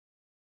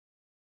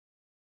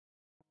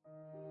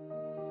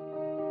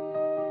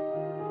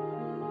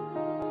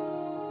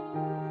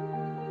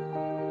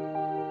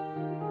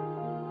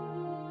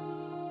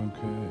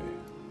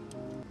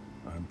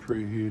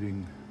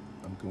preheating.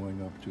 I'm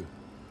going up to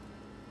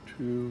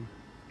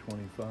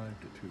 225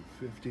 to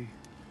 250.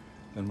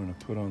 I'm going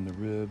to put on the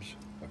ribs.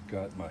 I've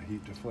got my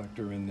heat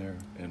deflector in there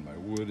and my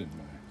wood and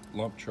my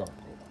lump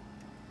charcoal.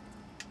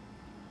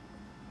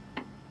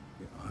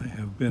 I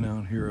have been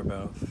out here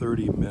about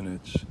 30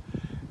 minutes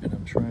and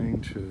I'm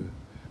trying to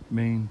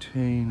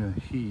maintain a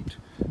heat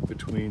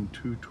between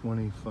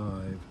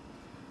 225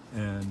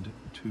 and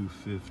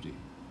 250.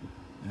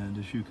 And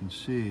as you can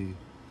see,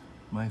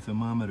 my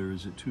thermometer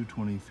is at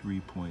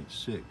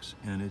 223.6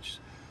 and it's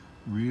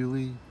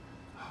really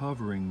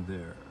hovering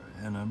there.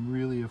 And I'm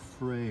really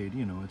afraid,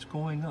 you know, it's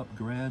going up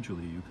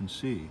gradually, you can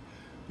see,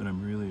 but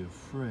I'm really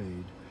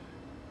afraid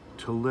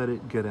to let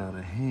it get out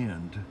of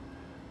hand.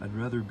 I'd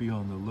rather be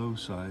on the low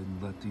side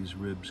and let these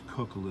ribs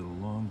cook a little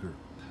longer.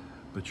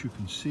 But you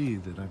can see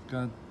that I've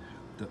got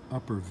the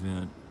upper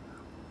vent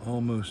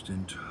almost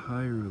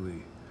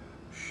entirely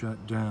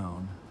shut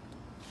down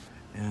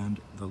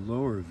and the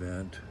lower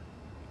vent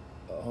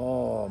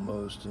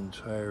almost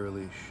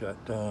entirely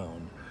shut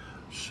down.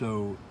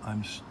 So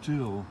I'm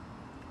still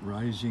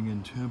rising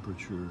in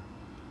temperature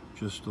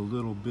just a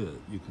little bit.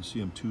 You can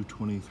see I'm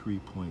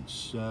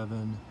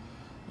 223.7,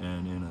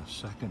 and in a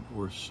second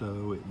or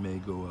so it may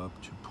go up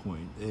to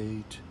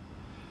 0.8,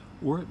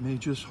 or it may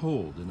just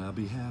hold and I'll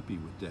be happy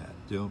with that.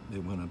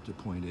 It went up to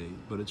 0.8,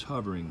 but it's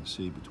hovering,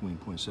 see, between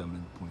 0.7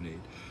 and 0.8.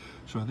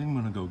 So I think I'm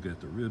gonna go get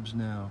the ribs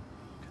now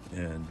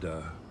and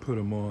put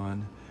them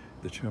on.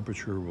 The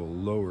temperature will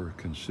lower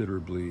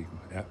considerably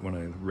when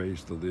I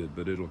raise the lid,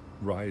 but it'll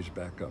rise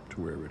back up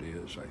to where it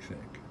is, I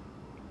think.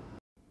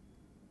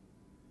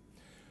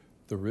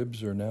 The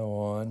ribs are now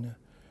on.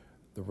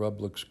 The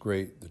rub looks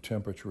great. The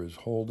temperature is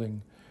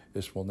holding.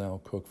 This will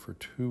now cook for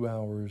 2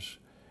 hours,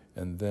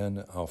 and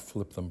then I'll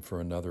flip them for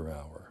another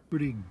hour.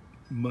 Pretty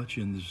much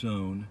in the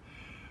zone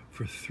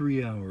for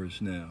 3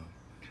 hours now.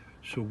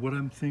 So what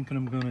I'm thinking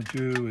I'm gonna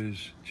do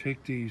is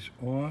take these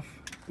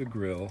off the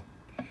grill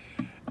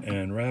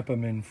and wrap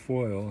them in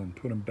foil and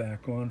put them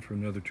back on for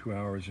another 2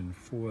 hours in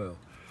foil.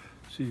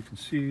 So you can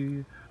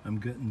see I'm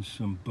getting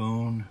some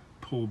bone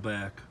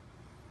pullback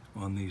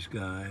on these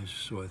guys,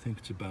 so I think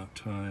it's about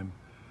time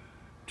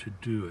to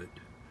do it.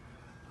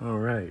 All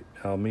right,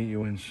 I'll meet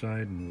you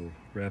inside and we'll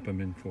wrap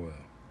them in foil.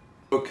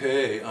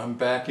 Okay, I'm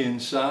back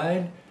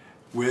inside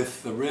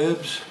with the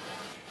ribs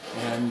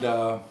and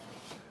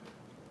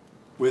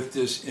with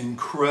this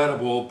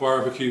incredible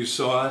barbecue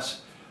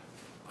sauce.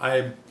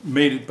 I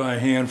made it by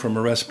hand from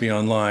a recipe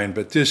online,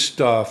 but this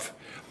stuff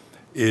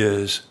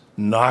is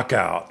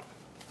knockout.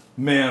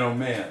 Man, oh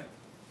man.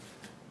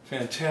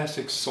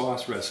 Fantastic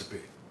sauce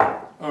recipe.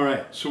 All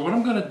right, so what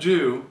I'm gonna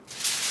do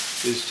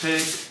is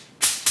take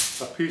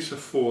a piece of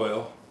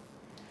foil,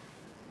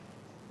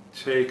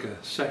 take a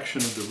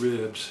section of the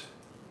ribs,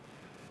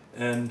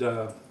 and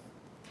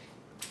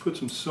put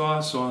some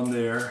sauce on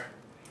there,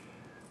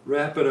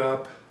 wrap it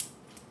up,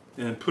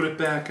 and put it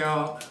back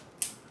out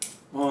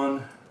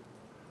on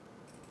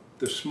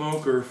the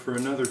smoker for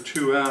another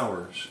 2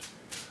 hours.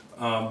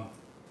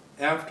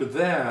 After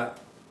that,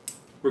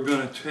 we're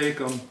going to take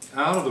them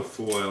out of the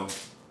foil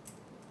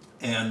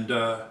and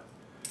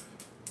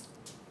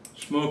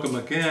smoke them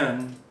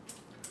again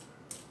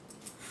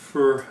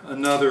for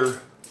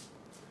another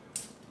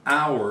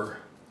hour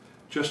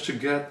just to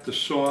get the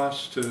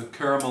sauce to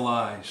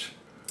caramelize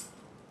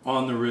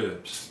on the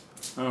ribs.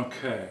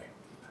 Okay,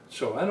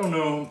 so I don't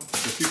know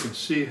if you can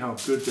see how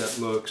good that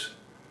looks,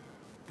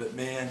 but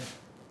man,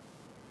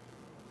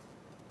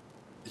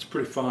 it's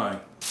pretty fine.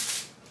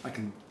 I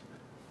can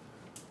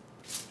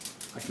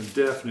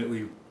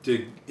definitely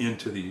dig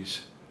into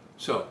these.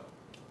 So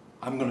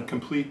I'm going to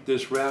complete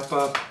this wrap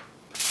up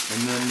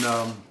and then,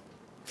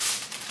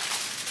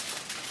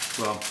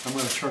 well, I'm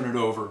going to turn it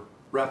over,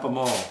 wrap them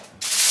all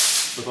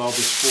with all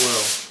this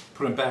foil,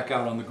 put them back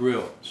out on the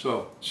grill.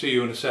 So see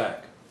you in a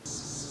sec.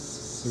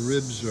 The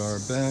ribs are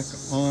back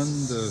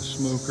on the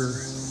smoker.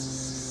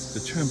 The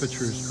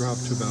temperature's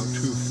dropped to about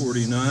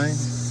 249.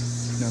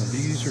 Now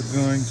these are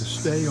going to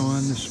stay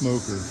on the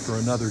smoker for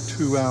another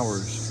 2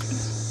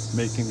 hours,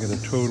 making it a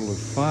total of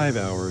 5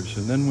 hours.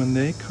 And then when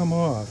they come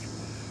off,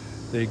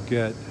 they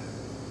get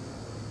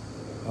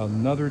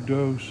another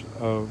dose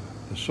of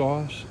the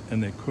sauce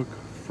and they cook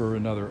for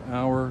another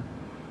hour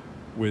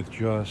with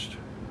just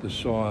the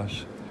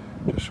sauce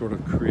to sort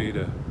of create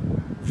a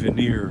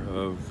veneer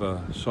of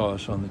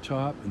sauce on the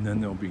top, and then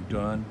they'll be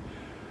done.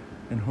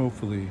 And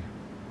hopefully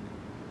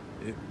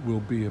it will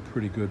be a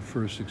pretty good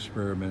first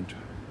experiment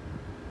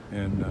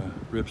in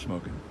rib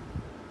smoking.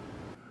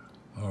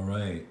 All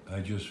right, I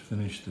just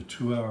finished the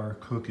 2 hour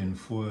cook in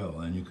foil,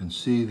 and you can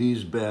see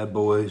these bad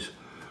boys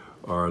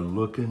are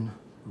looking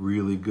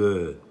really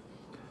good.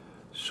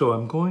 So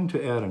I'm going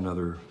to add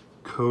another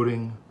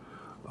coating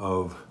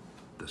of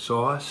the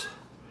sauce,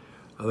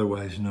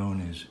 otherwise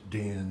known as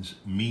Dan's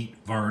meat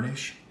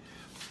varnish.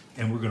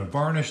 And we're going to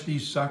varnish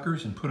these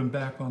suckers and put them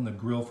back on the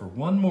grill for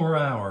 1 more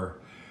hour,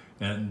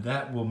 and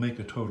that will make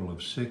a total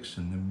of 6,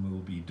 and then we'll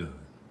be done.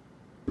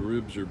 The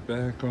ribs are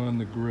back on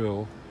the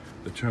grill.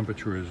 The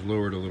temperature is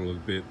lowered a little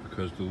bit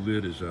because the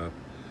lid is up.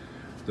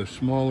 The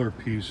smaller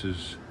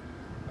pieces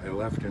I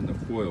left in the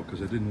foil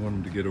because I didn't want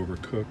them to get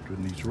overcooked,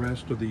 and these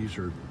rest of these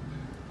are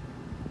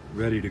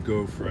ready to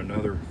go for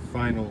another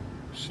final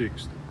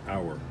 6th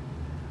hour.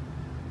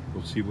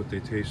 We'll see what they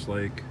taste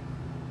like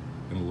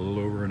in a little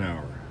over an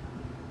hour.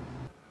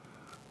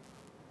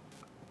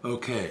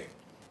 Okay,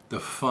 the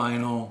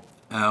final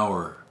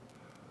hour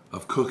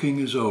of cooking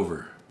is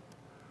over.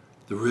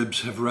 The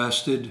ribs have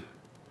rested,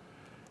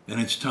 and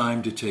it's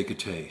time to take a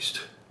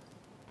taste.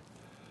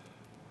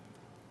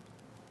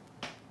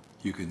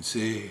 You can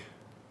see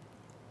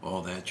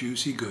all that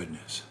juicy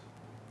goodness.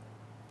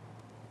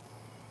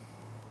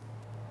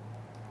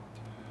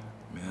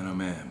 Man, oh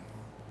man.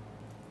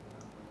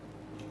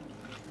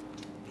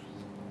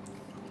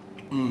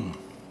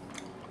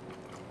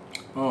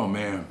 Oh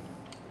man.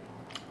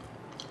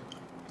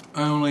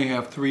 I only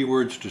have 3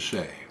 words to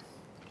say.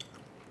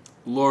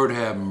 Lord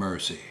have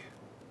mercy.